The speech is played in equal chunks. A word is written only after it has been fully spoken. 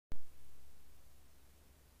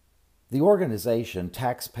The organization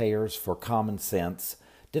Taxpayers for Common Sense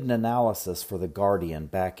did an analysis for The Guardian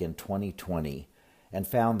back in 2020 and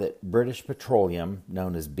found that British Petroleum,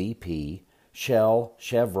 known as BP, Shell,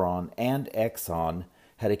 Chevron, and Exxon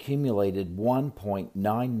had accumulated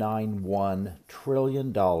 $1.991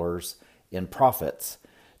 trillion in profits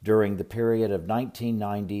during the period of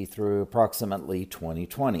 1990 through approximately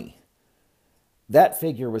 2020. That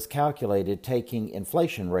figure was calculated taking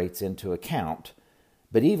inflation rates into account,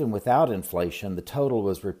 but even without inflation, the total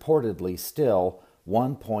was reportedly still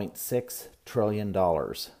 $1.6 trillion.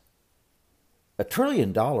 $1 trillion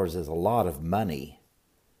is a lot of money.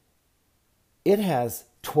 It has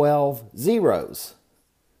 12 zeros.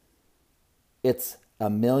 It's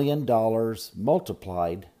 $1 million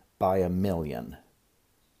multiplied by a million.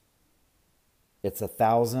 It's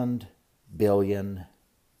 1,000 billion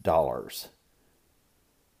dollars.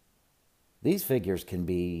 These figures can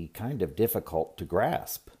be kind of difficult to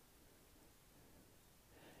grasp.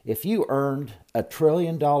 If you earned $1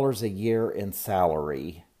 trillion a year in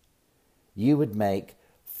salary, you would make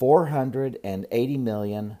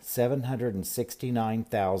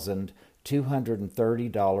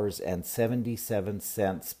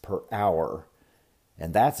 $480,769,230.77 per hour,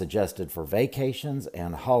 and that's adjusted for vacations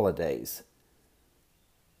and holidays.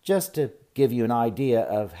 Just to give you an idea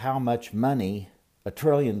of how much money $1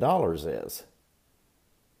 trillion is.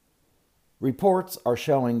 Reports are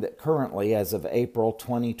showing that currently, as of April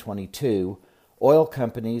 2022, oil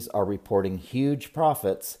companies are reporting huge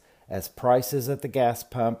profits as prices at the gas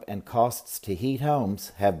pump and costs to heat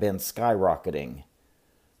homes have been skyrocketing.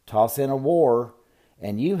 Toss in a war,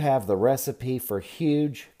 and you have the recipe for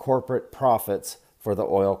huge corporate profits for the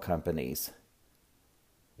oil companies.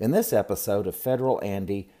 In this episode of Federal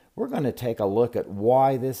Andy, we're going to take a look at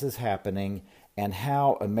why this is happening and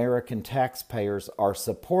how American taxpayers are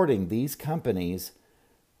supporting these companies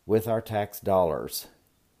with our tax dollars.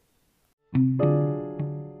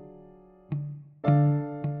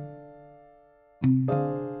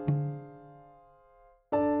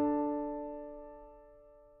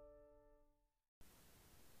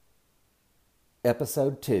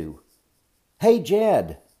 Episode 2. Hey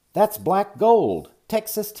Jed, that's black gold,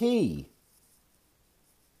 Texas tea.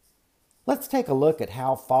 Let's take a look at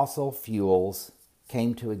how fossil fuels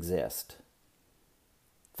came to exist.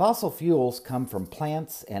 Fossil fuels come from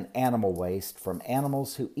plants and animal waste from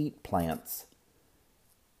animals who eat plants.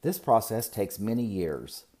 This process takes many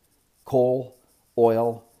years. Coal,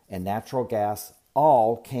 oil, and natural gas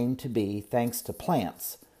all came to be thanks to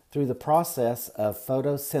plants through the process of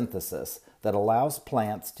photosynthesis that allows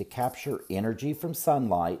plants to capture energy from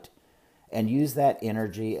sunlight and use that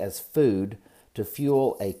energy as food to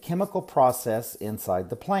fuel a chemical process inside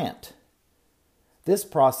the plant. This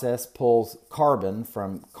process pulls carbon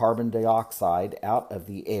from carbon dioxide out of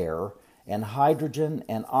the air and hydrogen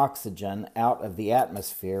and oxygen out of the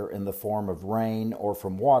atmosphere in the form of rain or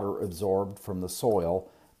from water absorbed from the soil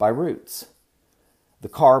by roots. The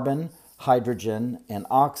carbon, hydrogen, and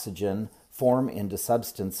oxygen form into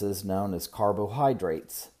substances known as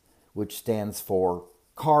carbohydrates, which stands for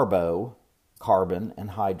carbo, carbon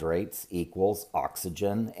and hydrates equals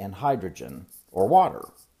oxygen and hydrogen, or water.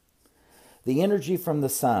 The energy from the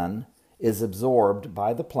sun is absorbed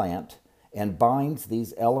by the plant and binds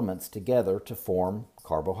these elements together to form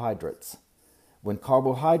carbohydrates. When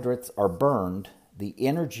carbohydrates are burned, the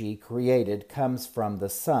energy created comes from the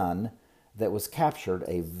sun that was captured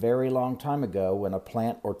a very long time ago when a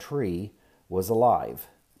plant or tree was alive.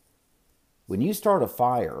 When you start a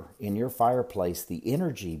fire in your fireplace, the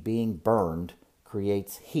energy being burned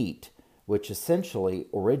creates heat, which essentially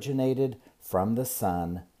originated from the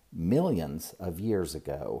sun millions of years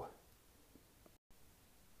ago.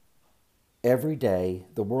 Every day,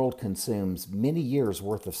 the world consumes many years'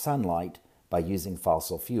 worth of sunlight by using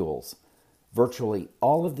fossil fuels. Virtually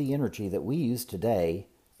all of the energy that we use today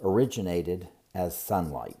originated as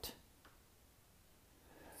sunlight.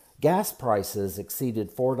 Gas prices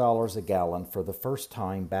exceeded $4 a gallon for the first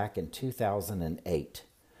time back in 2008.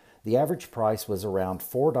 The average price was around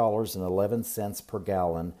 $4.11 per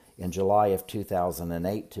gallon in July of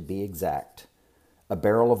 2008 to be exact. A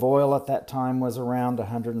barrel of oil at that time was around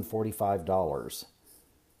 $145.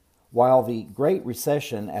 While the Great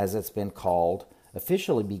Recession, as it's been called,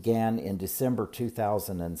 officially began in December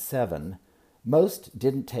 2007, most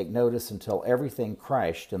didn't take notice until everything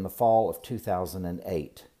crashed in the fall of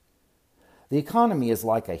 2008. The economy is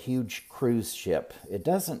like a huge cruise ship. It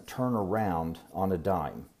doesn't turn around on a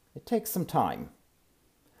dime. It takes some time.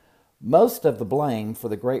 Most of the blame for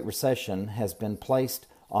the Great Recession has been placed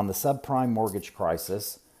on the subprime mortgage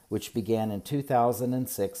crisis, which began in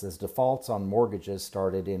 2006 as defaults on mortgages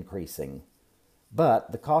started increasing.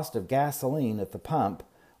 But the cost of gasoline at the pump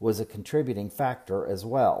was a contributing factor as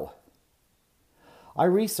well. I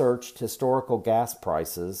researched historical gas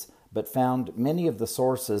prices, but found many of the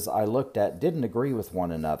sources I looked at didn't agree with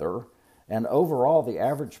one another, and overall the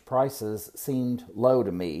average prices seemed low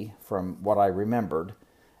to me from what I remembered,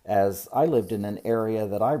 as I lived in an area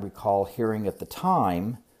that I recall hearing at the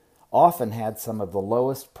time often had some of the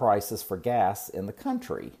lowest prices for gas in the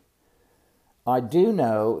country. I do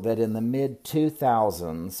know that in the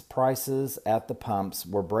mid-2000s, prices at the pumps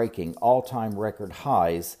were breaking all-time record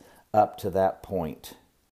highs up to that point.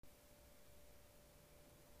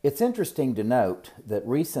 It's interesting to note that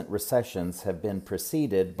recent recessions have been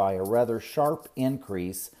preceded by a rather sharp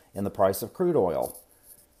increase in the price of crude oil.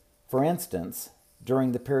 For instance,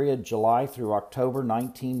 during the period July through October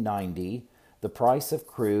 1990, the price of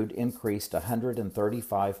crude increased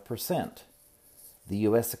 135%. The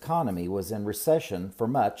U.S. economy was in recession for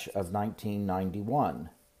much of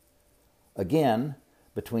 1991. Again,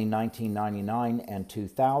 between 1999 and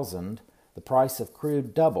 2000, the price of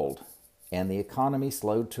crude doubled, and the economy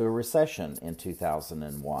slowed to a recession in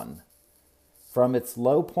 2001. From its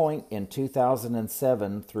low point in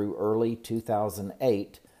 2007 through early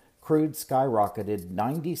 2008, crude skyrocketed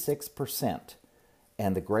 96%,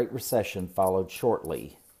 and the Great Recession followed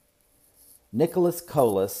shortly. Nicholas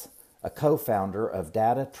Colas, a co-founder of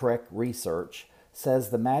Data Trek Research, says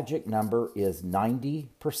the magic number is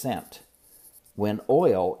 90%. When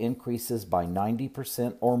oil increases by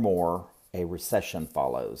 90% or more, a recession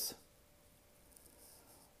follows.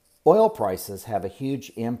 Oil prices have a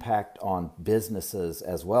huge impact on businesses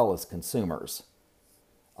as well as consumers.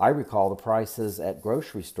 I recall the prices at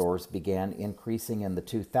grocery stores began increasing in the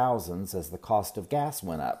 2000s as the cost of gas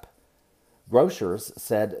went up. Grocers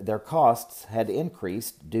said their costs had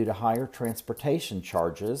increased due to higher transportation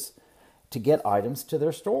charges to get items to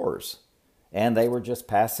their stores, and they were just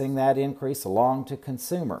passing that increase along to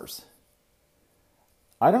consumers.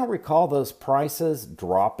 I don't recall those prices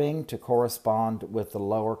dropping to correspond with the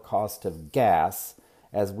lower cost of gas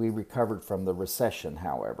as we recovered from the recession,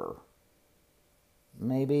 however.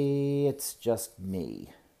 Maybe it's just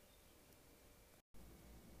me.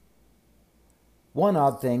 One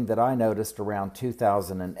odd thing that I noticed around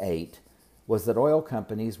 2008 was that oil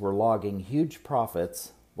companies were logging huge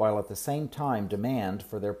profits while at the same time demand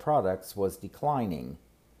for their products was declining.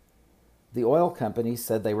 The oil companies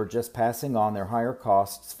said they were just passing on their higher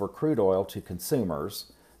costs for crude oil to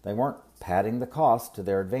consumers. They weren't padding the cost to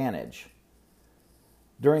their advantage.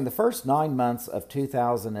 During the first 9 months of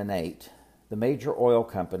 2008, the major oil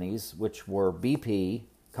companies, which were BP,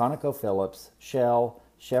 ConocoPhillips, Shell,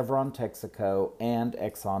 Chevron Texaco, and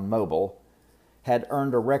ExxonMobil, had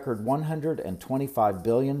earned a record $125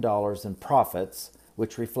 billion in profits,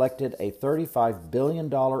 which reflected a $35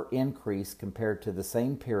 billion increase compared to the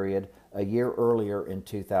same period a year earlier in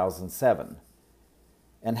 2007.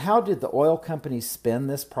 And how did the oil companies spend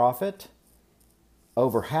this profit?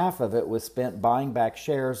 Over half of it was spent buying back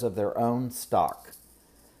shares of their own stock.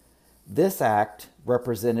 This act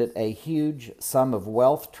represented a huge sum of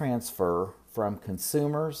wealth transfer from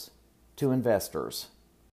consumers to investors.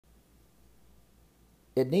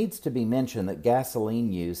 It needs to be mentioned that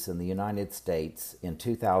gasoline use in the United States in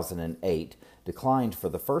 2008 declined for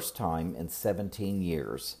the first time in 17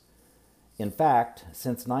 years. In fact,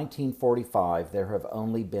 since 1945, there have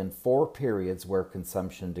only been 4 periods where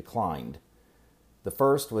consumption declined. The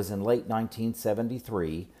first was in late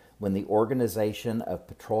 1973, when the Organization of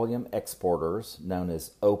Petroleum Exporters, known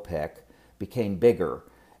as OPEC, became bigger,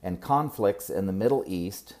 and conflicts in the Middle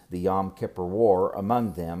East, the Yom Kippur War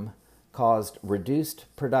among them, caused reduced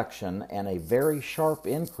production and a very sharp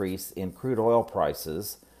increase in crude oil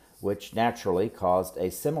prices, which naturally caused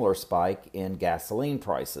a similar spike in gasoline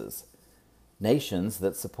prices. Nations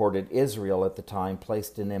that supported Israel at the time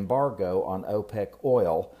placed an embargo on OPEC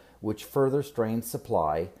oil, which further strained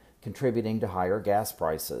supply, contributing to higher gas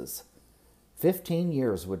prices. 15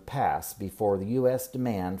 years would pass before the U.S.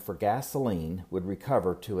 demand for gasoline would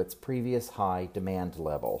recover to its previous high demand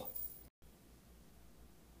level.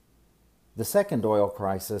 The second oil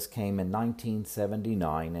crisis came in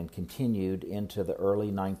 1979 and continued into the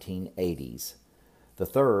early 1980s. The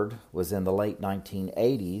third was in the late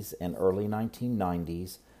 1980s and early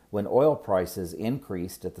 1990s, when oil prices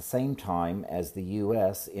increased at the same time as the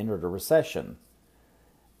U.S. entered a recession.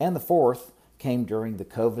 And the fourth came during the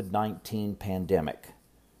COVID-19 pandemic.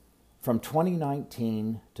 From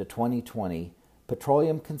 2019 to 2020,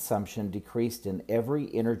 petroleum consumption decreased in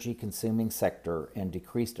every energy-consuming sector and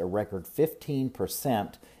decreased a record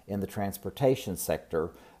 15% in the transportation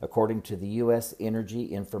sector, according to the U.S. Energy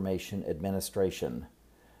Information Administration.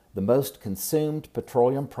 The most consumed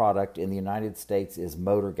petroleum product in the United States is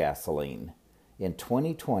motor gasoline. In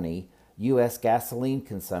 2020, U.S. gasoline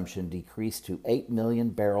consumption decreased to 8 million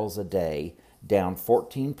barrels a day, down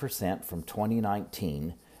 14% from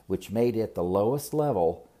 2019, which made it the lowest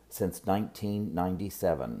level since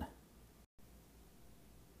 1997.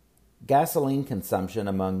 Gasoline consumption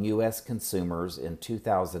among U.S. consumers in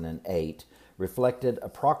 2008 reflected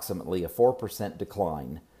approximately a 4%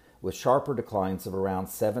 decline, with sharper declines of around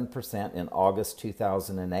 7% in August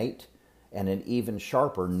 2008 and an even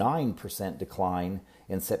sharper 9% decline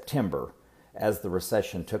in September as the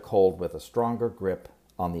recession took hold with a stronger grip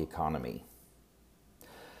on the economy.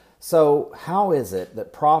 So, how is it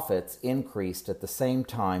that profits increased at the same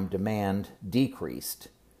time demand decreased,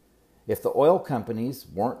 if the oil companies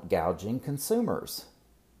weren't gouging consumers?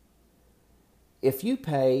 If you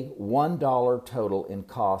pay $1 total in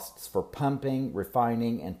costs for pumping,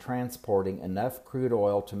 refining, and transporting enough crude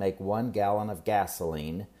oil to make 1 gallon of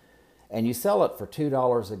gasoline, and you sell it for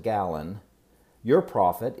 $2 a gallon, your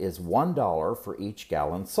profit is $1 for each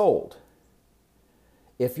gallon sold.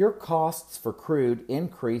 If your costs for crude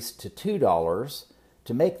increased to $2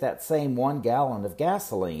 to make that same 1 gallon of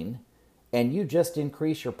gasoline, and you just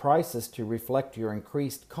increase your prices to reflect your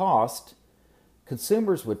increased cost,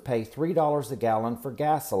 consumers would pay $3 a gallon for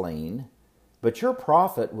gasoline, but your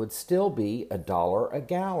profit would still be $1 a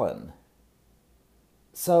gallon.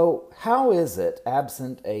 So how is it,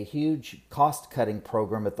 absent a huge cost-cutting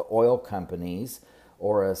program at the oil companies,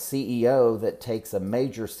 or a CEO that takes a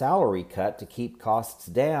major salary cut to keep costs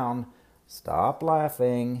down, stop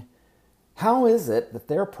laughing, how is it that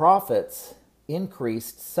their profits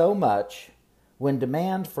increased so much when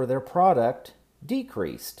demand for their product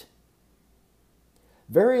decreased?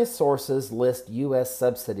 Various sources list U.S.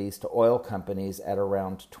 subsidies to oil companies at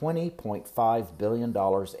around $20.5 billion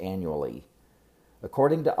annually.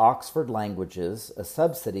 According to Oxford Languages, a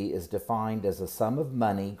subsidy is defined as a sum of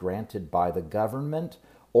money granted by the government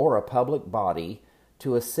or a public body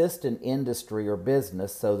to assist an industry or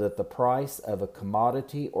business so that the price of a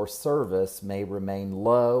commodity or service may remain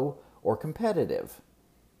low or competitive.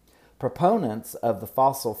 Proponents of the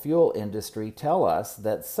fossil fuel industry tell us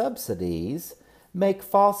that subsidies make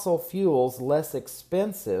fossil fuels less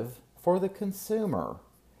expensive for the consumer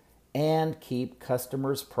and keep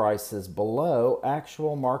customers' prices below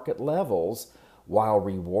actual market levels while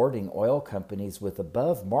rewarding oil companies with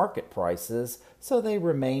above market prices so they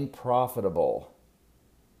remain profitable.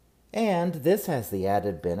 And this has the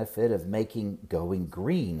added benefit of making going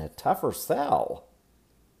green a tougher sell.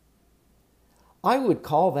 I would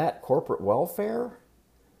call that corporate welfare,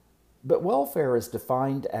 but welfare is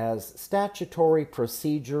defined as statutory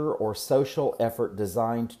procedure or social effort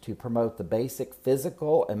designed to promote the basic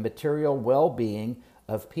physical and material well-being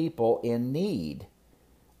of people in need,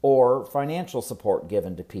 or financial support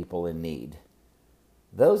given to people in need.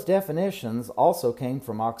 Those definitions also came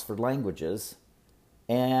from Oxford Languages,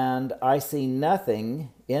 and I see nothing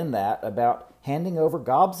in that about handing over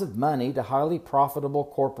gobs of money to highly profitable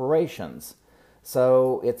corporations.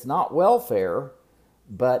 So it's not welfare,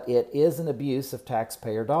 but it is an abuse of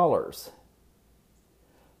taxpayer dollars.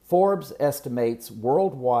 Forbes estimates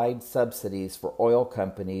worldwide subsidies for oil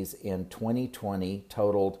companies in 2020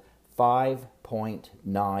 totaled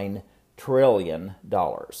 $5.9 trillion,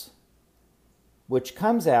 which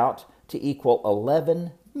comes out to equal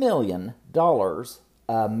 $11 million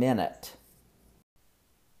a minute.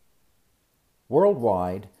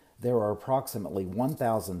 Worldwide, there are approximately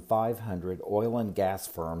 1,500 oil and gas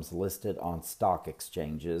firms listed on stock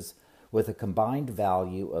exchanges with a combined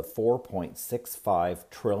value of $4.65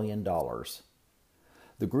 trillion.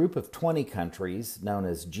 The group of 20 countries, known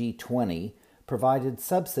as G20, provided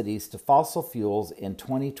subsidies to fossil fuels in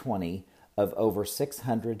 2020 of over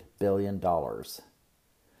 $600 billion.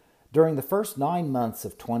 During the first 9 months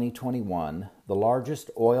of 2021, the largest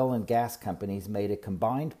oil and gas companies made a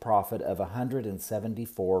combined profit of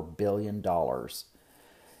 $174 billion.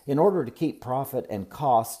 In order to keep profit and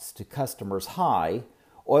costs to customers high,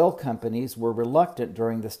 oil companies were reluctant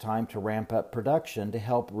during this time to ramp up production to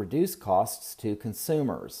help reduce costs to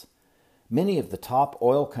consumers. Many of the top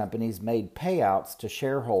oil companies made payouts to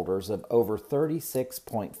shareholders of over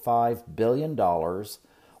 $36.5 billion,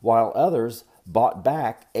 while others bought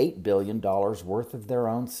back $8 billion worth of their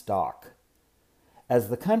own stock. As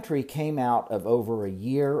the country came out of over a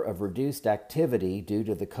year of reduced activity due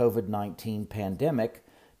to the COVID-19 pandemic,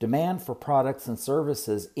 demand for products and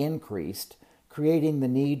services increased, creating the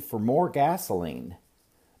need for more gasoline.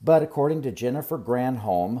 But according to Jennifer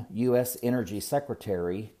Granholm, U.S. Energy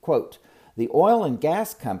Secretary, quote, "The oil and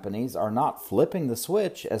gas companies are not flipping the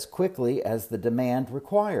switch as quickly as the demand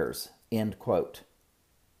requires," end quote.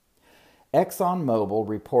 ExxonMobil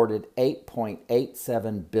reported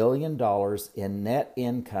 $8.87 billion in net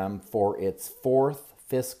income for its fourth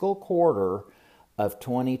fiscal quarter of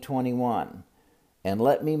 2021. And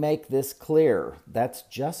let me make this clear, that's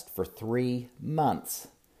just for 3 months.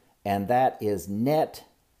 And that is net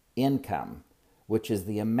income, which is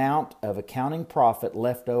the amount of accounting profit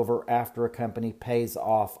left over after a company pays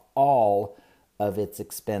off all of its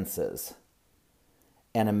expenses.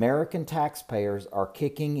 And American taxpayers are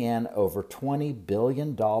kicking in over $20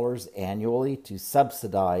 billion annually to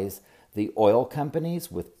subsidize the oil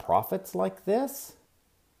companies with profits like this?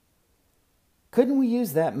 Couldn't we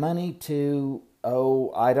use that money to,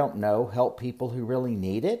 help people who really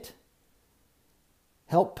need it?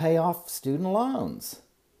 Help pay off student loans.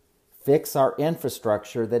 Fix our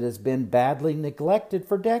infrastructure that has been badly neglected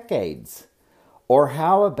for decades. Or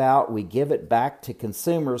how about we give it back to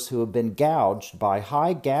consumers who have been gouged by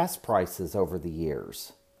high gas prices over the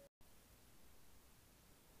years?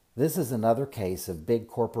 This is another case of big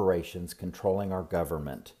corporations controlling our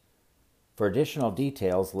government. For additional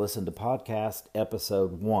details, listen to podcast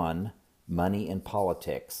episode 1, Money in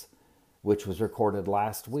Politics, which was recorded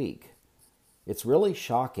last week. It's really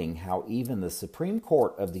shocking how even the Supreme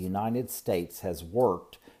Court of the United States has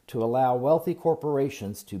worked to allow wealthy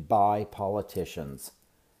corporations to buy politicians.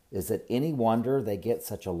 Is it any wonder they get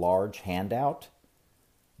such a large handout?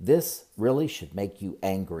 This really should make you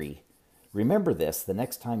angry. Remember this the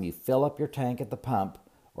next time you fill up your tank at the pump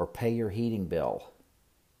or pay your heating bill.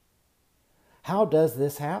 How does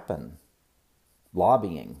this happen?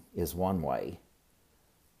 Lobbying is one way.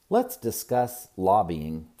 Let's discuss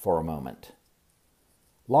lobbying for a moment.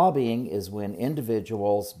 Lobbying is when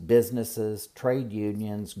individuals, businesses, trade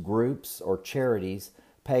unions, groups, or charities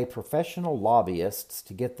pay professional lobbyists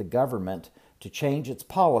to get the government to change its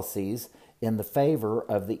policies in the favor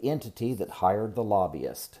of the entity that hired the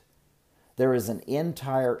lobbyist. There is an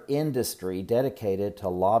entire industry dedicated to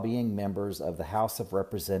lobbying members of the House of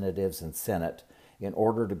Representatives and Senate in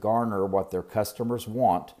order to garner what their customers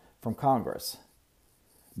want from Congress.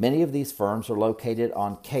 Many of these firms are located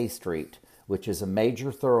on K Street, which is a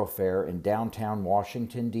major thoroughfare in downtown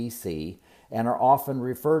Washington, D.C., and are often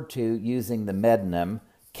referred to using the medonym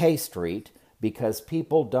K Street because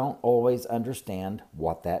people don't always understand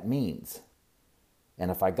what that means.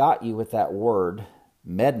 And if I got you with that word,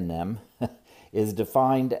 medonym is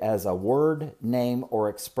defined as a word, name, or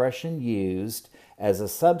expression used as a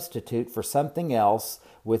substitute for something else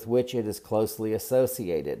with which it is closely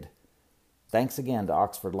associated. Thanks again to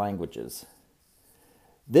Oxford Languages.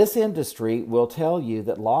 This industry will tell you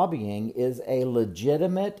that lobbying is a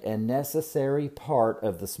legitimate and necessary part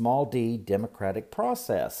of the small d democratic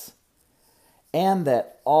process, and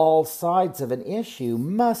that all sides of an issue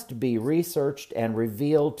must be researched and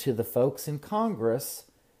revealed to the folks in Congress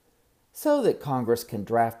so that Congress can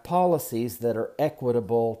draft policies that are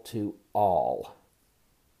equitable to all.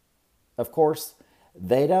 Of course,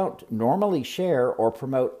 they don't normally share or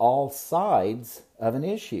promote all sides of an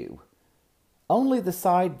issue. Only the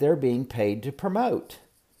side they're being paid to promote.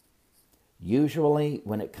 Usually,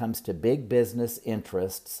 when it comes to big business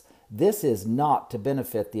interests, this is not to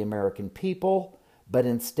benefit the American people, but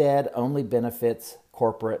instead only benefits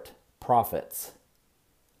corporate profits.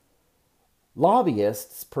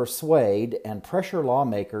 Lobbyists persuade and pressure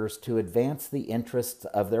lawmakers to advance the interests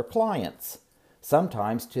of their clients,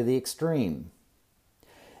 sometimes to the extreme.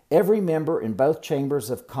 Every member in both chambers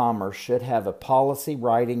of commerce should have a policy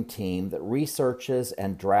writing team that researches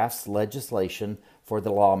and drafts legislation for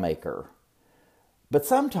the lawmaker. But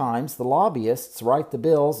sometimes the lobbyists write the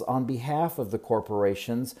bills on behalf of the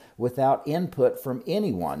corporations without input from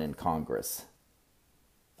anyone in Congress.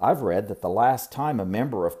 I've read that the last time a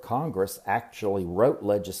member of Congress actually wrote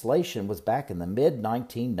legislation was back in the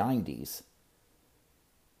mid-1990s.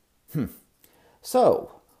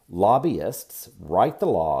 So, lobbyists write the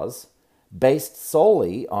laws based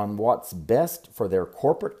solely on what's best for their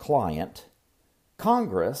corporate client.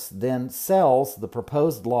 Congress then sells the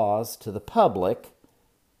proposed laws to the public,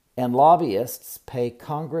 and lobbyists pay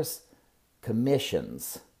Congress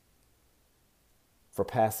commissions for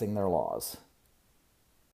passing their laws.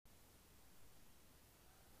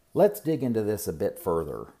 Let's dig into this a bit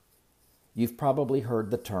further. You've probably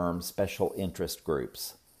heard the term special interest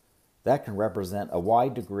groups. That can represent a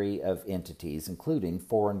wide degree of entities, including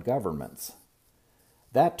foreign governments.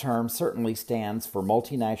 That term certainly stands for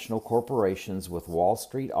multinational corporations with Wall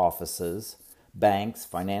Street offices, banks,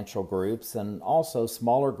 financial groups, and also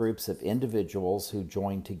smaller groups of individuals who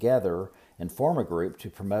join together and form a group to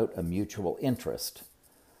promote a mutual interest.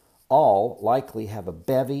 All likely have a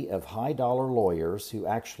bevy of high-dollar lawyers who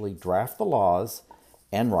actually draft the laws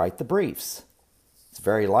and write the briefs. It's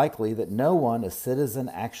very likely that no one a citizen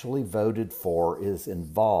actually voted for is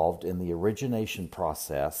involved in the origination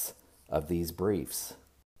process of these briefs.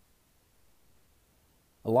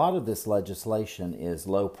 A lot of this legislation is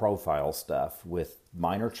low-profile stuff with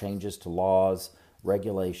minor changes to laws,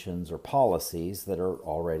 regulations, or policies that are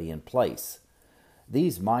already in place.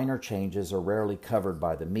 These minor changes are rarely covered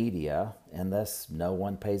by the media, and thus no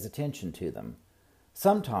one pays attention to them.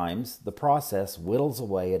 Sometimes the process whittles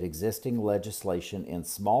away at existing legislation in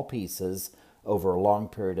small pieces over a long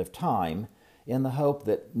period of time in the hope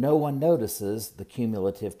that no one notices the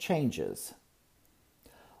cumulative changes.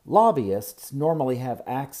 Lobbyists normally have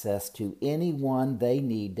access to anyone they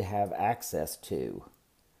need to have access to.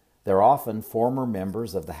 They're often former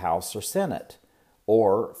members of the House or Senate,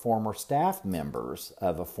 or former staff members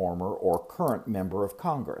of a former or current member of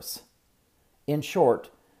Congress. In short,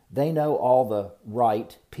 they know all the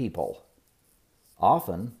right people.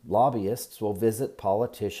 Often, lobbyists will visit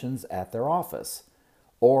politicians at their office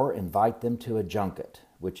or invite them to a junket,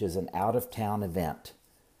 which is an out-of-town event.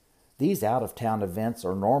 These out-of-town events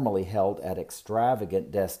are normally held at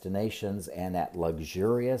extravagant destinations and at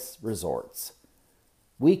luxurious resorts.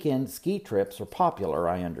 Weekend ski trips are popular,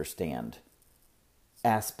 I understand.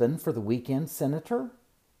 Aspen for the weekend senator?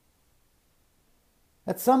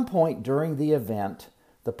 At some point during the event,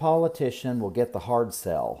 the politician will get the hard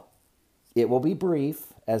sell. It will be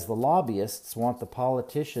brief, as the lobbyists want the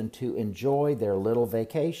politician to enjoy their little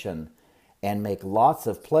vacation and make lots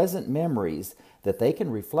of pleasant memories that they can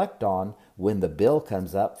reflect on when the bill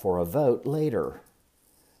comes up for a vote later.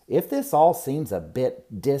 If this all seems a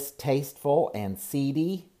bit distasteful and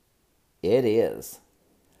seedy, it is.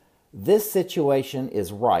 This situation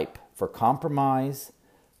is ripe for compromise,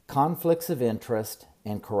 conflicts of interest,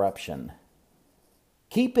 and corruption.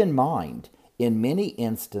 Keep in mind, in many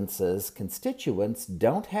instances, constituents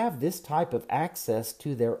don't have this type of access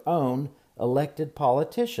to their own elected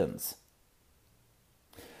politicians.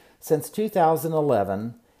 Since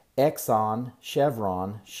 2011, Exxon,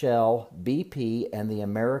 Chevron, Shell, BP, and the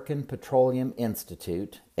American Petroleum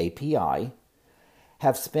Institute, API,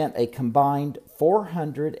 have spent a combined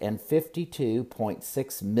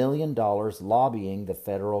 $452.6 million lobbying the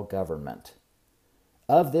federal government.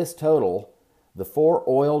 Of this total, the four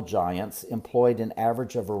oil giants employed an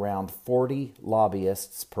average of around 40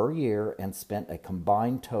 lobbyists per year and spent a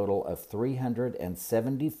combined total of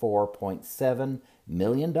 $374.7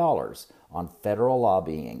 million on federal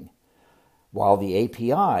lobbying, while the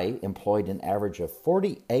API employed an average of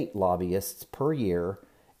 48 lobbyists per year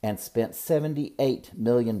and spent $78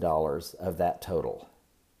 million of that total.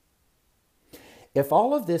 If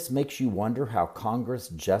all of this makes you wonder how Congress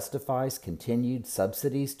justifies continued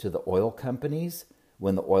subsidies to the oil companies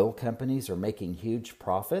when the oil companies are making huge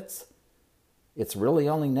profits, it's really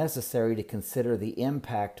only necessary to consider the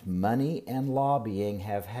impact money and lobbying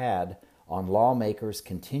have had on lawmakers'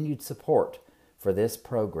 continued support for this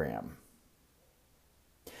program.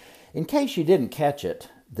 In case you didn't catch it,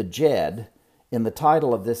 the Jed in the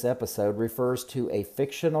title of this episode refers to a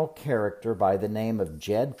fictional character by the name of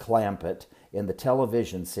Jed Clampett in the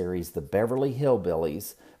television series The Beverly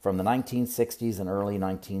Hillbillies from the 1960s and early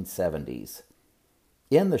 1970s.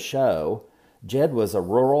 In the show, Jed was a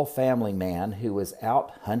rural family man who was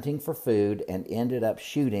out hunting for food and ended up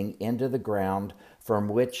shooting into the ground from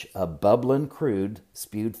which a bubblin' crude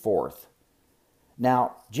spewed forth.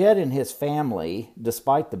 Now, Jed and his family,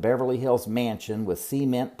 despite the Beverly Hills mansion with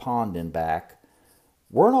cement pond in back,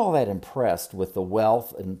 weren't all that impressed with the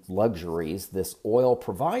wealth and luxuries this oil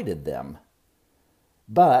provided them.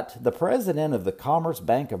 But the president of the Commerce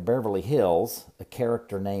Bank of Beverly Hills, a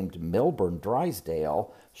character named Milburn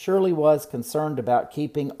Drysdale, surely was concerned about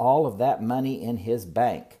keeping all of that money in his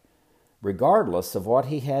bank, regardless of what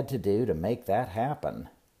he had to do to make that happen.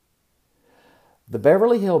 The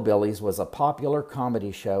Beverly Hillbillies was a popular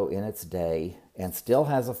comedy show in its day and still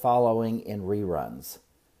has a following in reruns.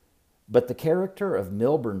 But the character of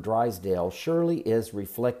Milburn Drysdale surely is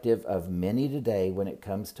reflective of many today when it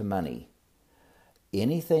comes to money.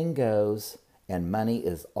 Anything goes, and money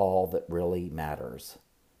is all that really matters.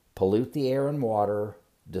 Pollute the air and water,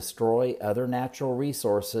 destroy other natural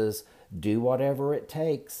resources, do whatever it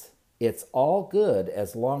takes. It's all good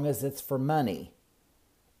as long as it's for money.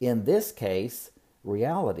 In this case,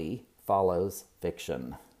 reality follows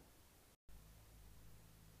fiction.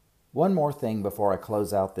 One more thing before I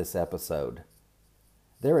close out this episode.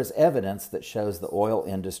 There is evidence that shows the oil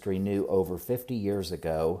industry knew over 50 years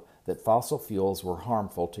ago that fossil fuels were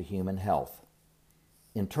harmful to human health.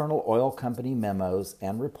 Internal oil company memos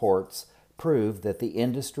and reports prove that the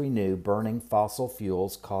industry knew burning fossil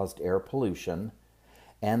fuels caused air pollution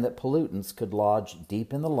and that pollutants could lodge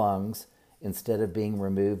deep in the lungs instead of being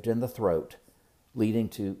removed in the throat, leading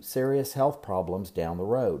to serious health problems down the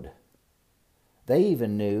road. They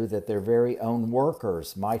even knew that their very own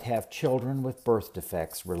workers might have children with birth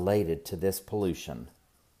defects related to this pollution.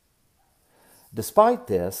 Despite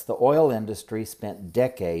this, the oil industry spent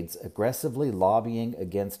decades aggressively lobbying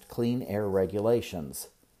against clean air regulations.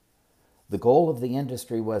 The goal of the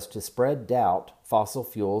industry was to spread doubt fossil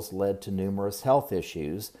fuels led to numerous health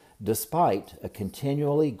issues, despite a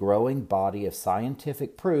continually growing body of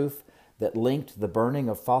scientific proof that linked the burning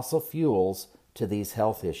of fossil fuels to these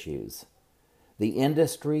health issues. The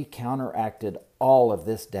industry counteracted all of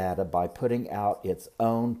this data by putting out its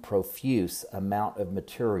own profuse amount of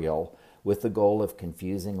material with the goal of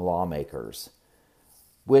confusing lawmakers,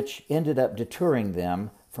 which ended up deterring them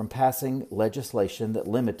from passing legislation that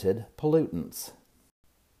limited pollutants.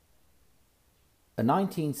 A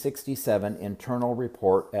 1967 internal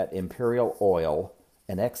report at Imperial Oil,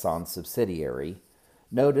 an Exxon subsidiary,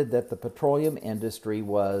 noted that the petroleum industry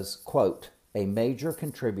was, quote, a major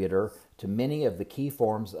contributor to many of the key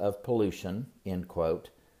forms of pollution, end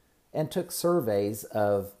quote, and took surveys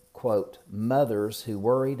of, quote, mothers who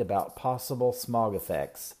worried about possible smog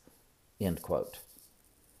effects, end quote.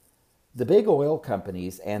 The big oil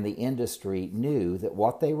companies and the industry knew that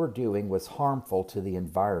what they were doing was harmful to the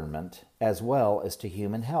environment as well as to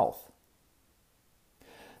human health.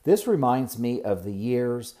 This reminds me of the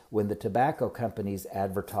years when the tobacco companies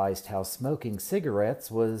advertised how smoking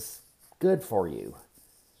cigarettes was good for you.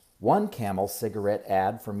 One Camel cigarette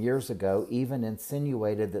ad from years ago even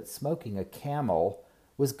insinuated that smoking a Camel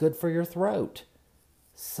was good for your throat.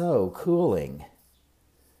 So cooling.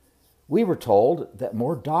 We were told that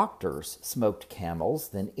more doctors smoked Camels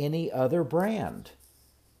than any other brand.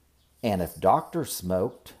 And if doctors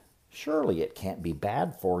smoked, surely it can't be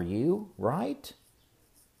bad for you, right?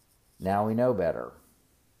 Now we know better.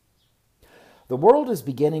 The world is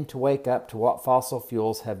beginning to wake up to what fossil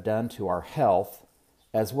fuels have done to our health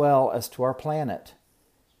as well as to our planet.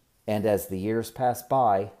 And as the years pass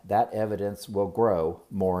by, that evidence will grow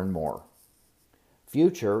more and more.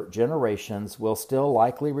 Future generations will still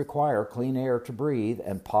likely require clean air to breathe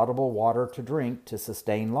and potable water to drink to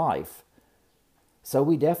sustain life. So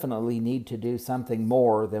we definitely need to do something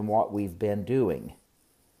more than what we've been doing.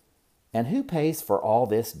 And who pays for all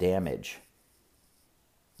this damage?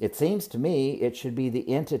 It seems to me it should be the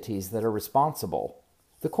entities that are responsible,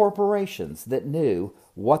 the corporations that knew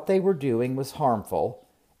what they were doing was harmful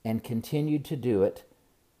and continued to do it,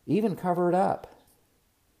 even cover it up.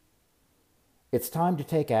 It's time to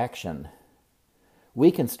take action. We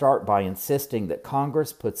can start by insisting that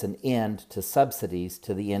Congress puts an end to subsidies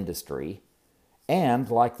to the industry, and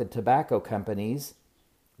like the tobacco companies,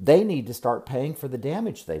 they need to start paying for the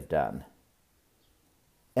damage they've done.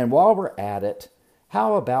 And while we're at it,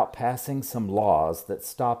 how about passing some laws that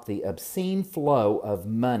stop the obscene flow of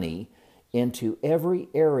money into every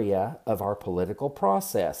area of our political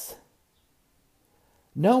process?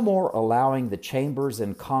 No more allowing the chambers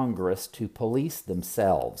in Congress to police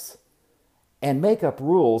themselves and make up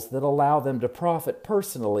rules that allow them to profit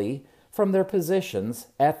personally from their positions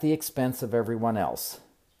at the expense of everyone else.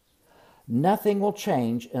 Nothing will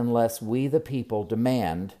change unless we, the people,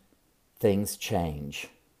 demand things change.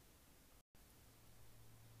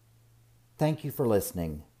 Thank you for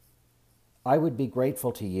listening. I would be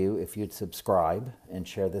grateful to you if you'd subscribe and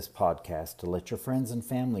share this podcast to let your friends and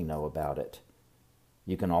family know about it.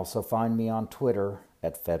 You can also find me on Twitter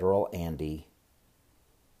at Federal Andy.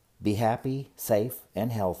 Be happy, safe,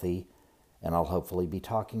 and healthy, and I'll hopefully be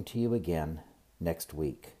talking to you again next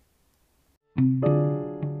week.